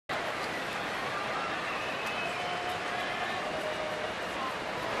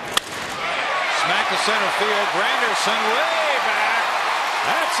to center field. Granderson way back.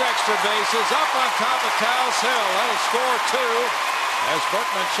 That's extra bases up on top of Taos Hill. That'll score 2 as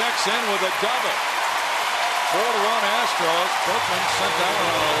Berkman checks in with a double. 4-1 Astros. Berkman sent out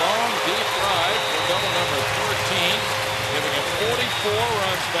on a long deep drive for double number 13, giving him 44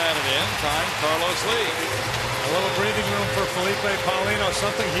 runs batted in. Time Carlos Lee. A little breathing room for Felipe Paulino,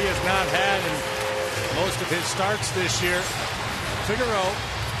 something he has not had in most of his starts this year. Figaro,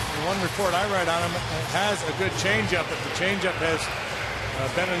 in one report I read on him, has a good changeup, but the changeup has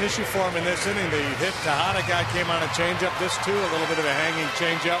been an issue for him in this inning. The hit Tejada guy came on a changeup. This too, a little bit of a hanging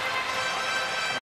changeup.